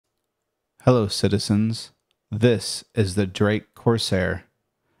Hello, citizens. This is the Drake Corsair,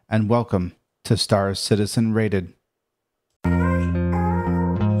 and welcome to Star Citizen Rated.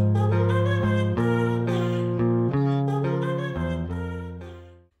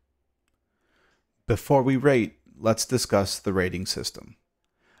 Before we rate, let's discuss the rating system.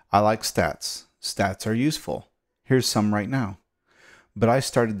 I like stats. Stats are useful. Here's some right now. But I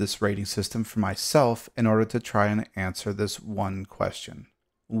started this rating system for myself in order to try and answer this one question.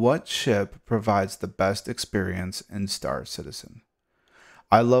 What ship provides the best experience in Star Citizen?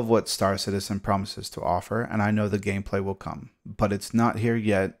 I love what Star Citizen promises to offer, and I know the gameplay will come, but it's not here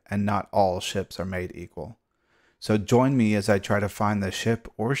yet, and not all ships are made equal. So join me as I try to find the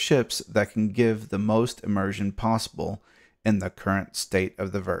ship or ships that can give the most immersion possible in the current state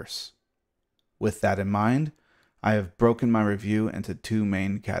of the verse. With that in mind, I have broken my review into two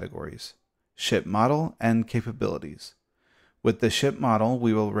main categories: ship model and capabilities. With the ship model,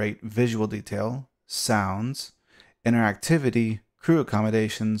 we will rate visual detail, sounds, interactivity, crew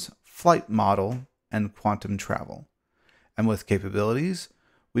accommodations, flight model, and quantum travel. And with capabilities,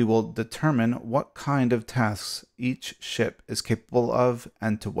 we will determine what kind of tasks each ship is capable of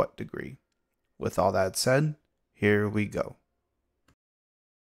and to what degree. With all that said, here we go.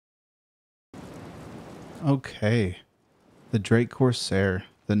 Okay, the Drake Corsair,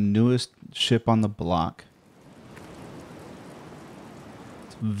 the newest ship on the block.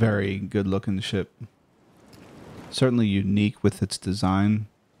 Very good looking ship. Certainly unique with its design,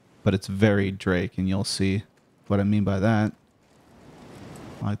 but it's very Drake, and you'll see what I mean by that.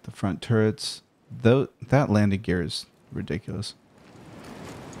 I like the front turrets. Though that landing gear is ridiculous.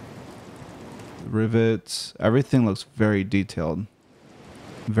 The rivets, everything looks very detailed.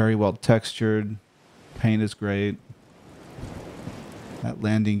 Very well textured. Paint is great. That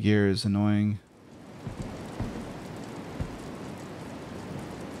landing gear is annoying.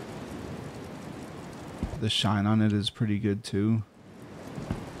 The shine on it is pretty good too.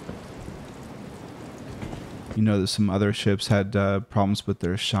 You know that some other ships had problems with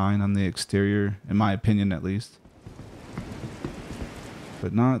their shine on the exterior, in my opinion at least.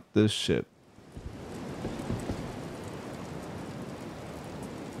 But not this ship.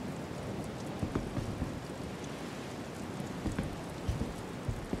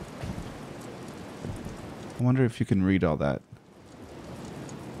 I wonder if you can read all that.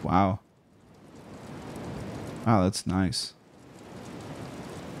 Wow. Wow, that's nice.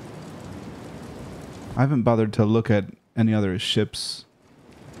 I haven't bothered to look at any other ships.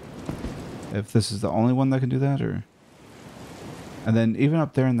 If this is the only one that can do that, or... And then even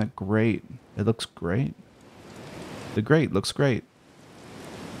up there in the grate, it looks great. The grate looks great.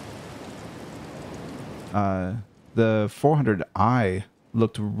 The 400i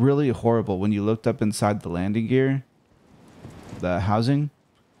looked really horrible when you looked up inside the landing gear, the housing.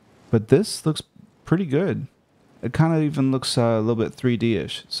 But this looks pretty good. It kind of even looks a little bit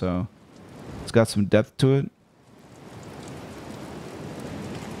 3D-ish, so it's got some depth to it.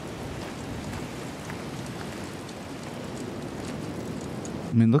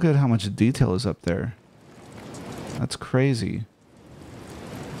 I mean, look at how much detail is up there. That's crazy.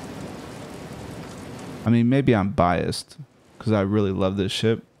 I mean, maybe I'm biased because I really love this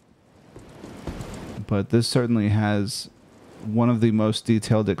ship, but this certainly has one of the most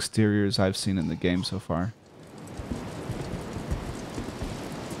detailed exteriors I've seen in the game so far.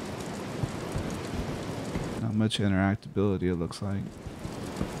 Not much interactability, it looks like.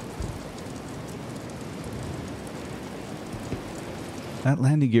 That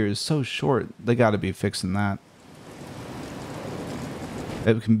landing gear is so short. They got to be fixing that.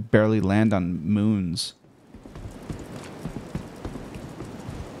 It can barely land on moons.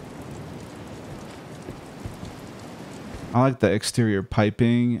 I like the exterior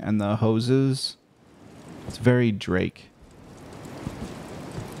piping and the hoses. It's very Drake.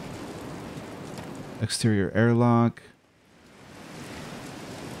 Exterior airlock.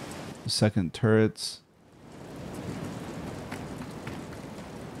 Second turrets.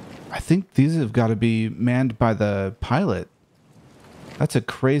 I think these have got to be manned by the pilot. That's a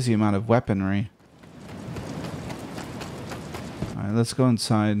crazy amount of weaponry. Alright, let's go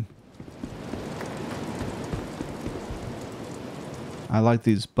inside. I like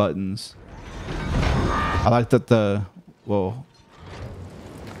these buttons. I like that the... Whoa.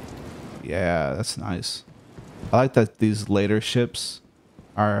 Yeah, that's nice. I like that these later ships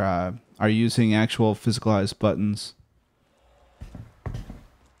are using actual physicalized buttons.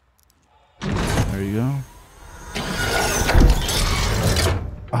 There you go.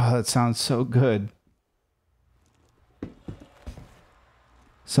 Oh, that sounds so good.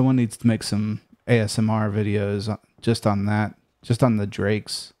 Someone needs to make some ASMR videos just on that. Just on the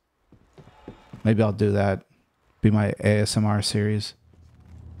Drakes. Maybe I'll do that. Be my ASMR series.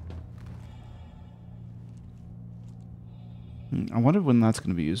 I wonder when that's going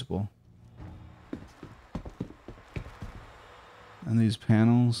to be usable. And these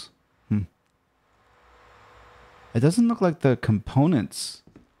panels. It doesn't look like the components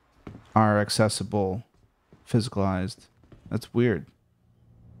are accessible, physicalized. That's weird.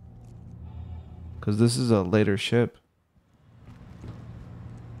 Because this is a later ship.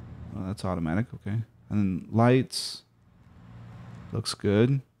 Oh, that's automatic, okay. And then lights. Looks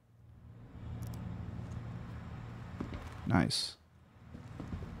good. Nice.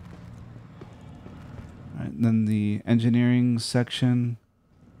 All right, and then the engineering section.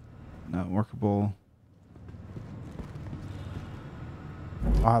 Not workable.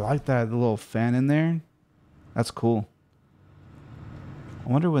 Oh, I like that little fan in there. That's cool. I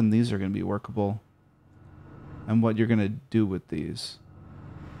wonder when these are going to be workable. And what you're going to do with these.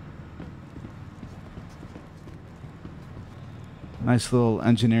 Nice little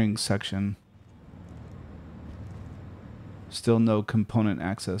engineering section. Still no component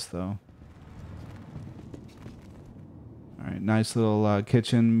access though. Alright, nice little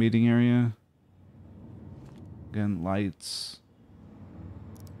kitchen meeting area. Again, lights.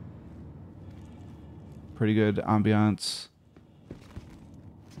 Pretty good ambiance.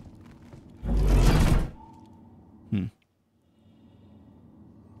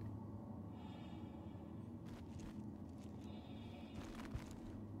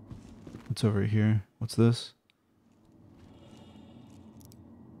 What's over here? What's this?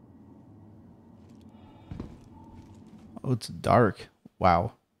 Oh, it's dark.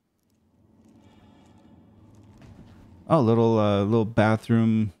 Wow. Oh, little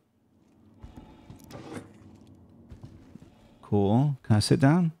bathroom. Cool. Can I sit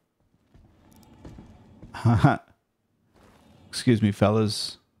down? Haha. Excuse me,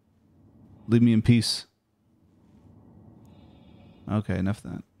 fellas. Leave me in peace. Okay, enough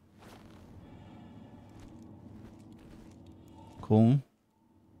of that. Cool.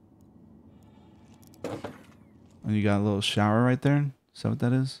 And you got a little shower right there. Is that what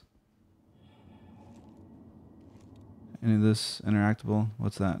that is? Any of this interactable?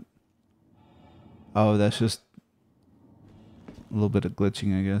 What's that? Oh, that's just a little bit of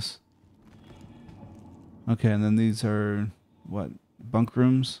glitching, I guess. Okay, and then these are what? Bunk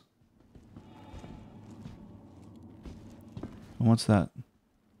rooms? And what's that?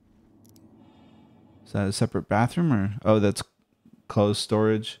 Is that a separate bathroom or? Oh, that's closed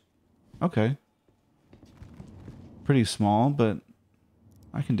storage. Okay. Pretty small, but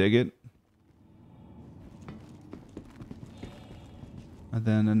I can dig it. And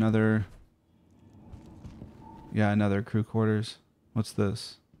then another... Yeah, another crew quarters. What's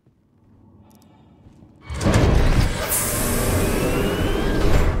this?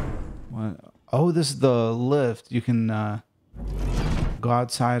 What? Oh, this is the lift. You can go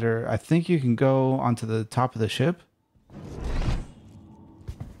outside, or I think you can go onto the top of the ship.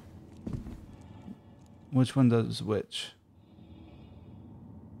 Which one does which?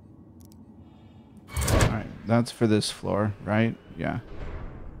 Alright, that's for this floor, right? Yeah.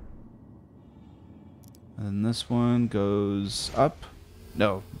 And then this one goes up.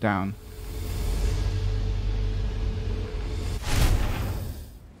 No, down.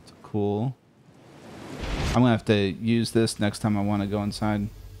 It's cool. I'm gonna have to use this next time I want to go inside.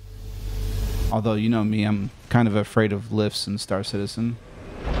 Although, you know me, I'm kind of afraid of lifts in Star Citizen.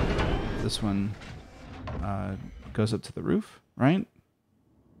 This one goes up to the roof, right?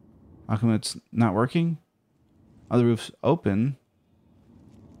 How come it's not working? Oh, the roof's open.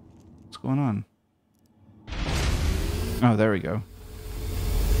 What's going on? Oh, there we go.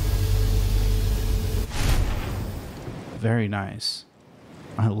 Very nice.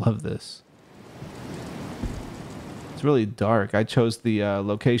 I love this. It's really dark. I chose the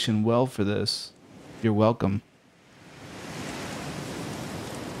location well for this. You're welcome.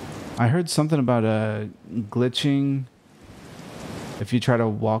 I heard something about glitching. If you try to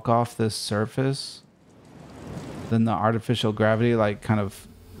walk off this surface, then the artificial gravity like kind of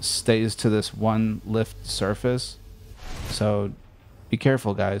stays to this one lift surface. So be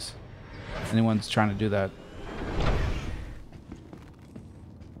careful, guys. Anyone's trying to do that.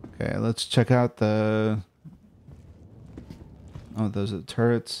 Okay, let's check out the... Oh, those are the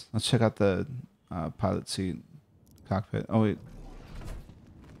turrets. Let's check out the pilot seat cockpit. Oh, wait.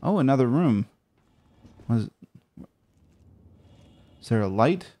 Oh, another room. Is there a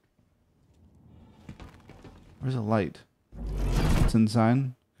light? Where's a light? It's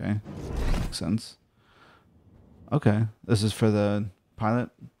inside? Okay. Makes sense. Okay. This is for the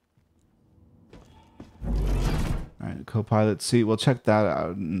pilot. Alright, co-pilot seat. We'll check that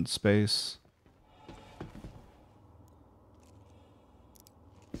out in space.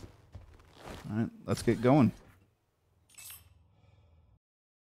 All right, let's get going.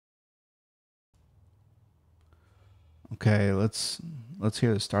 Okay, let's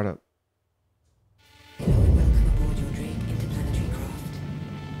hear the startup. Hello and welcome aboard your Drake interplanetary craft.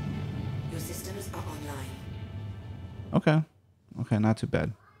 Your systems are online. Okay. Okay, not too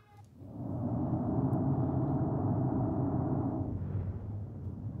bad.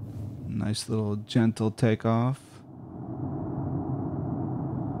 Nice little gentle takeoff.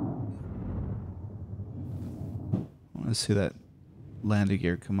 I want to see that landing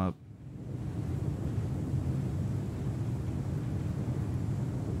gear come up.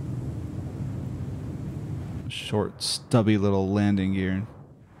 Short, stubby little landing gear.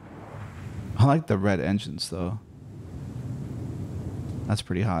 I like the red engines though. That's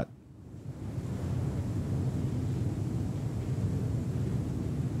pretty hot.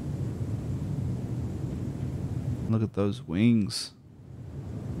 Look at those wings.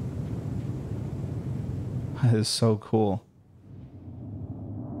 That is so cool.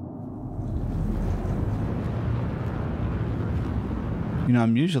 You know,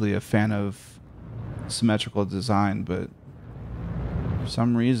 I'm usually a fan of symmetrical design, but for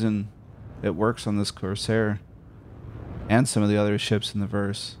some reason it works on this Corsair and some of the other ships in the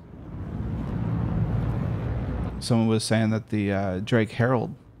verse. Someone was saying that the Drake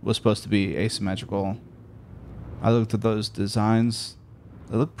Herald was supposed to be asymmetrical. I looked at those designs.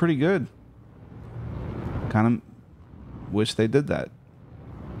 They look pretty good. Kind of wish they did that.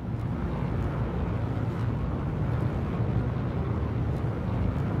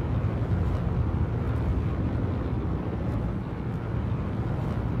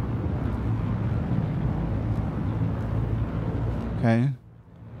 Okay.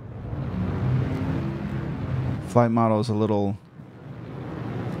 Flight model is a little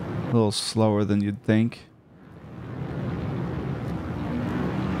slower than you'd think.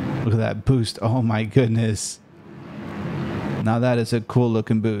 Look at that boost. Oh my goodness. Now that is a cool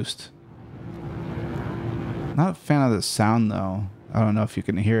looking boost. Not a fan of the sound though. I don't know if you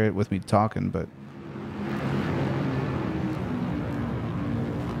can hear it with me talking, but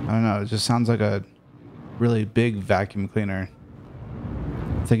I don't know. It just sounds like a really big vacuum cleaner.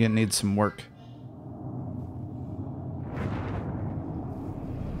 I think it needs some work.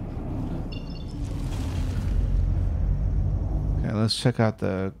 Okay, let's check out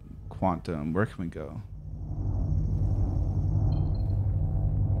the Quantum. Where can we go?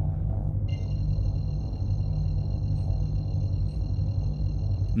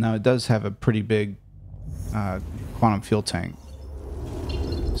 Now it does have a pretty big quantum fuel tank,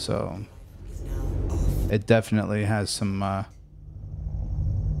 so it definitely has some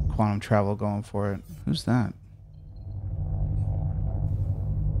quantum travel going for it. Who's that?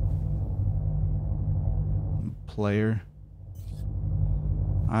 Player.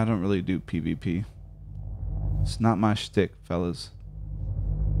 I don't really do PvP. It's not my shtick, fellas.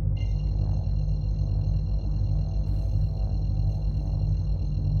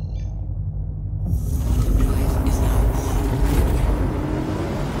 Drive is now on.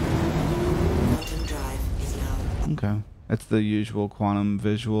 Quantum drive is now. Okay. It's the usual quantum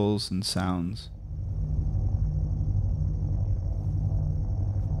visuals and sounds.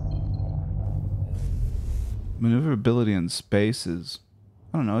 Maneuverability in space is,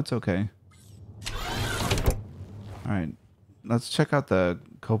 I don't know, it's okay. Alright, let's check out the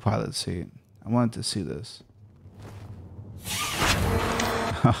co-pilot seat. I wanted to see this.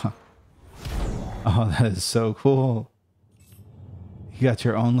 Oh, that is so cool. You got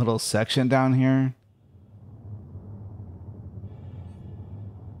your own little section down here.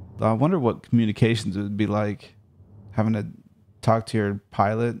 I wonder what communications would be like having to talk to your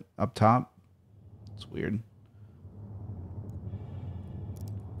pilot up top. It's weird.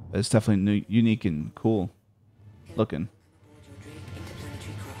 It's definitely new, unique and cool looking.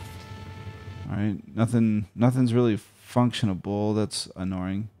 All right, nothing's really functionable. That's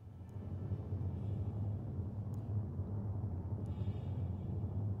annoying.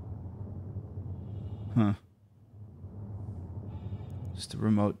 Huh. Just a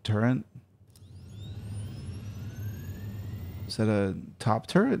remote turret. Is that a top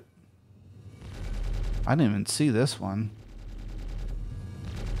turret? I didn't even see this one.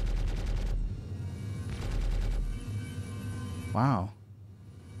 Wow.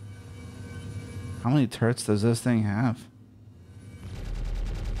 How many turrets does this thing have?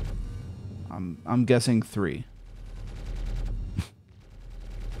 I'm guessing 3.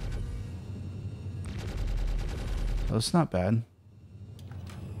 So it's not bad.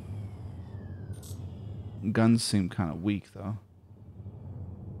 Guns seem kind of weak though.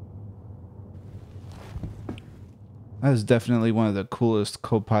 That is definitely one of the coolest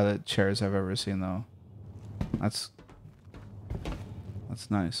co-pilot chairs I've ever seen, though. That's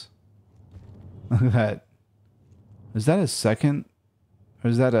nice. Look at that. Is that a second? Or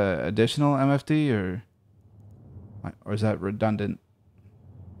is that a additional MFD, or is that redundant?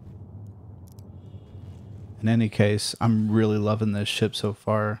 In any case, I'm really loving this ship so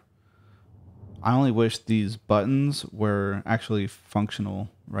far. I only wish these buttons were actually functional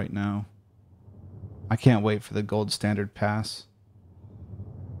right now. I can't wait for the gold standard pass.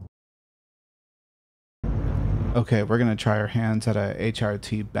 Okay, we're gonna try our hands at a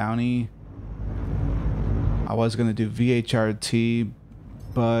HRT bounty. I was gonna do VHRT,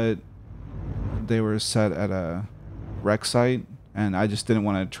 but they were set at a wreck site, and I just didn't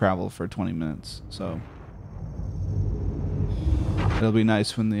want to travel for 20 minutes. So it'll be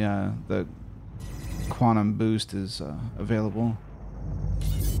nice when the quantum boost is available.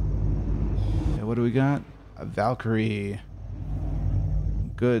 Okay, what do we got? A Valkyrie.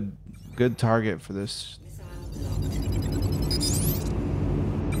 Good target for this.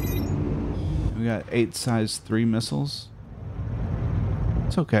 We got 8 size 3 missiles.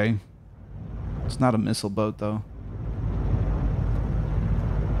 It's okay. It's not a missile boat though.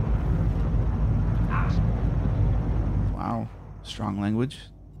 Wow, strong language.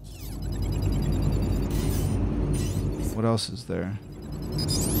 What else is there?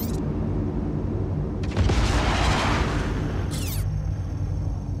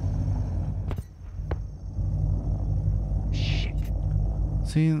 Shit.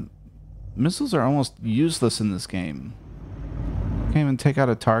 See, missiles are almost useless in this game. Can't even take out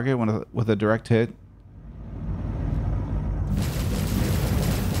a target with a direct hit.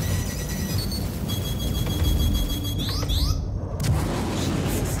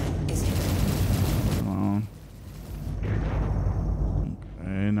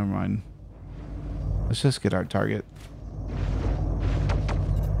 Okay, never mind. Let's just get our target.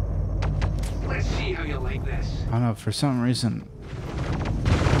 Let's see how you like this. I don't know, for some reason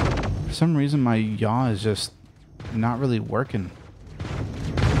my yaw is just not really working.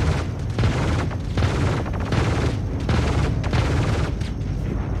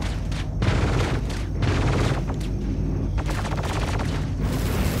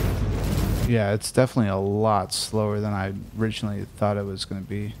 Yeah, it's definitely a lot slower than I originally thought it was going to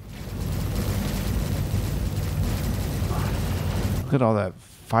be. Look at all that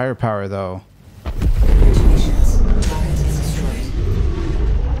firepower, though.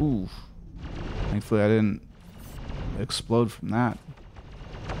 Ooh. Thankfully, I didn't explode from that.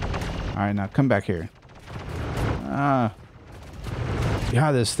 Alright, now come back here.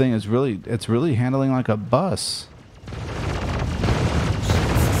 Yeah, this thing is it's really handling like a bus.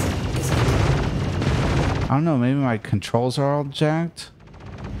 I don't know, maybe my controls are all jacked?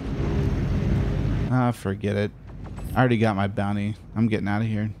 Forget it. I already got my bounty. I'm getting out of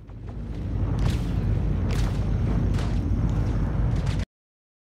here.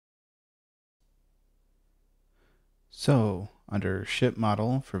 So, under ship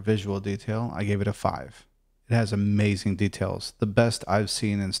model for visual detail, I gave it a 5. It has amazing details, the best I've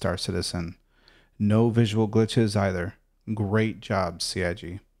seen in Star Citizen. No visual glitches either. Great job,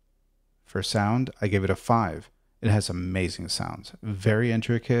 CIG. For sound, I gave it a 5. It has amazing sounds, very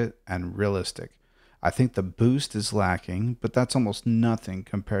intricate and realistic. I think the boost is lacking, but that's almost nothing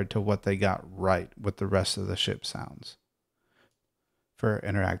compared to what they got right with the rest of the ship sounds. For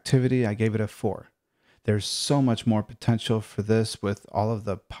interactivity, I gave it a 4. There's so much more potential for this with all of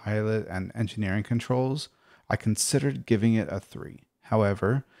the pilot and engineering controls. I considered giving it a 3.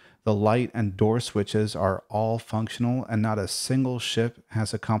 However, the light and door switches are all functional, and not a single ship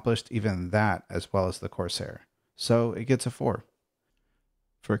has accomplished even that as well as the Corsair. So it gets a 4.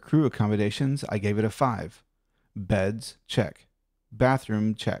 For crew accommodations, I gave it a 5. Beds, check.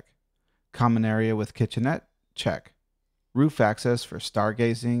 Bathroom, check. Common area with kitchenette, check. Roof access for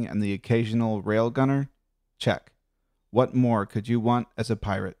stargazing and the occasional railgunner, check. What more could you want as a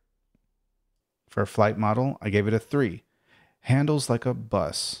pirate? For flight model, I gave it a 3. Handles like a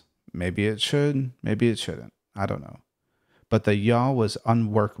bus. Maybe it should, maybe it shouldn't. I don't know. But the yaw was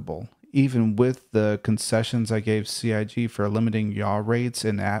unworkable. Even with the concessions I gave CIG for limiting yaw rates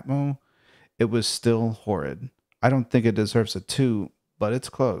in Atmo, it was still horrid. I don't think it deserves a 2, but it's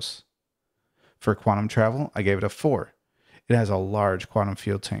close. For quantum travel, I gave it a 4. It has a large quantum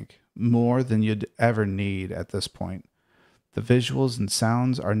fuel tank, more than you'd ever need at this point. The visuals and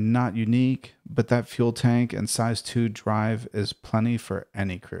sounds are not unique, but that fuel tank and size 2 drive is plenty for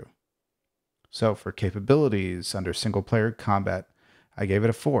any crew. So for capabilities under single player combat, I gave it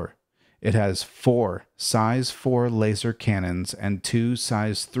a 4. It has 4 size 4 laser cannons and 2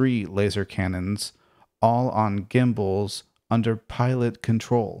 size 3 laser cannons, all on gimbals under pilot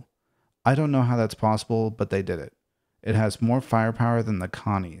control. I don't know how that's possible, but they did it. It has more firepower than the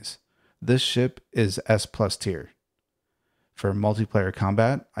Connies. This ship is S+ tier. For multiplayer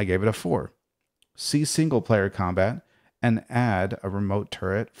combat, I gave it a 4. See single player combat and add a remote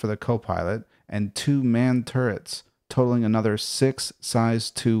turret for the co-pilot and 2 manned turrets, totaling another 6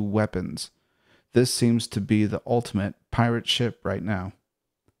 size 2 weapons. This seems to be the ultimate pirate ship right now.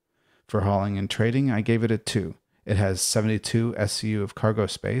 For hauling and trading, I gave it a 2. It has 72 SCU of cargo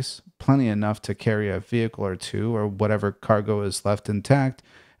space, plenty enough to carry a vehicle or 2 or whatever cargo is left intact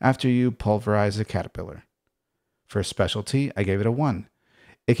after you pulverize a caterpillar. For specialty, I gave it a 1.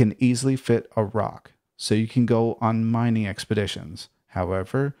 It can easily fit a rock, so you can go on mining expeditions.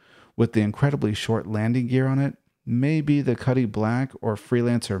 However, with the incredibly short landing gear on it, maybe the Cuddy Black or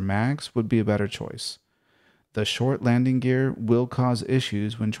Freelancer Max would be a better choice. The short landing gear will cause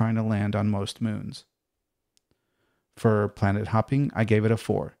issues when trying to land on most moons. For planet hopping, I gave it a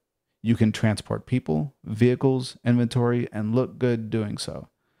 4. You can transport people, vehicles, inventory, and look good doing so.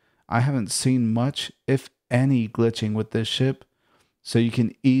 I haven't seen much, if any, glitching with this ship, so you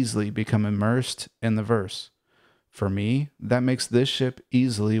can easily become immersed in the verse. For me, that makes this ship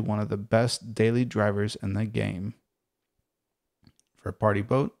easily one of the best daily drivers in the game. For party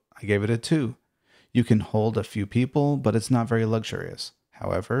boat, I gave it a 2. You can hold a few people, but it's not very luxurious.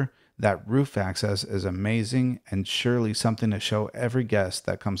 However, that roof access is amazing and surely something to show every guest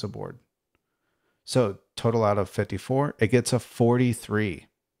that comes aboard. So, total out of 54, it gets a 43.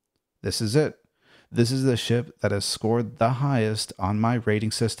 This is it. This is the ship that has scored the highest on my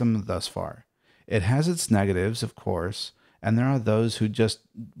rating system thus far. It has its negatives, of course, and there are those who just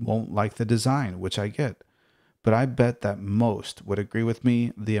won't like the design, which I get. But I bet that most would agree with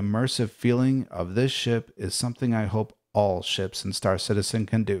me. The immersive feeling of this ship is something I hope all ships in Star Citizen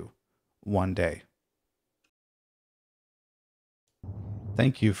can do one day.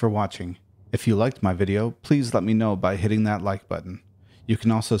 Thank you for watching. If you liked my video, please let me know by hitting that like button. You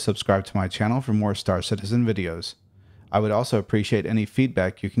can also subscribe to my channel for more Star Citizen videos. I would also appreciate any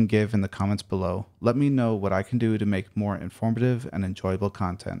feedback you can give in the comments below. Let me know what I can do to make more informative and enjoyable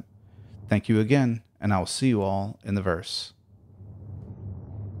content. Thank you again, and I will see you all in the verse.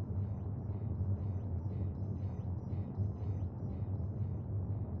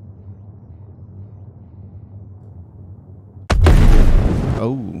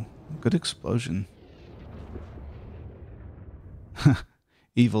 Oh, good explosion.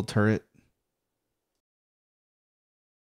 Evil turret.